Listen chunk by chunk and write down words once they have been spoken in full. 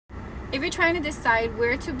if you're trying to decide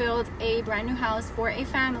where to build a brand new house for a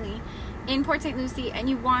family in Port St. Lucie and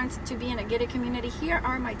you want to be in a gated community, here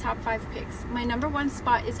are my top 5 picks. My number 1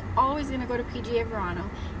 spot is always going to go to PGA Verano.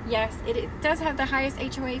 Yes, it does have the highest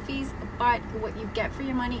HOA fees, but what you get for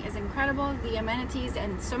your money is incredible. The amenities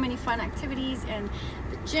and so many fun activities, and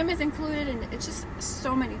the gym is included, and it's just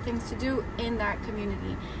so many things to do in that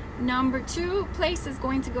community. Number 2 place is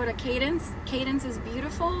going to go to Cadence. Cadence is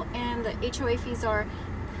beautiful and the HOA fees are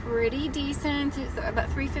pretty decent. It's about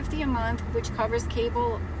 $350 a month, which covers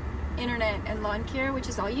cable, internet, and lawn care, which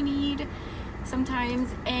is all you need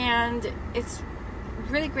sometimes. And it's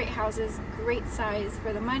really great houses, great size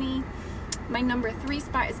for the money. My number 3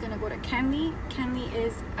 spot is going to go to Kenley. Kenley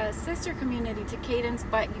is a sister community to Cadence,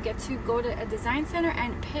 but you get to go to a design center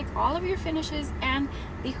and pick all of your finishes and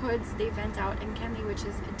the hoods they vent out in Kenley, which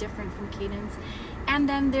is different from Cadence. And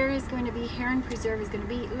then there is going to be Heron Preserve is going to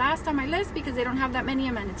be last on my list because they don't have that many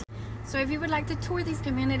amenities. So if you would like to tour these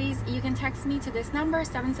communities, you can text me to this number,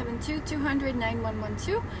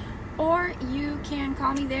 772-200-9112, or you can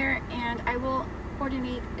call me there and I will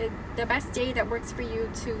coordinate the best day that works for you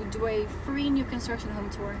to do a free new construction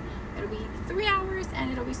home tour. It'll be 3 hours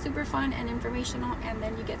and it'll be super fun and informational, and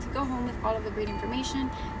then you get to go home with all of the great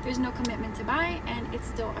information. There's no commitment to buy, and it's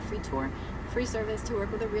still a free tour, free service to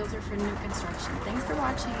work with a realtor for new construction. Thanks for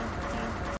watching.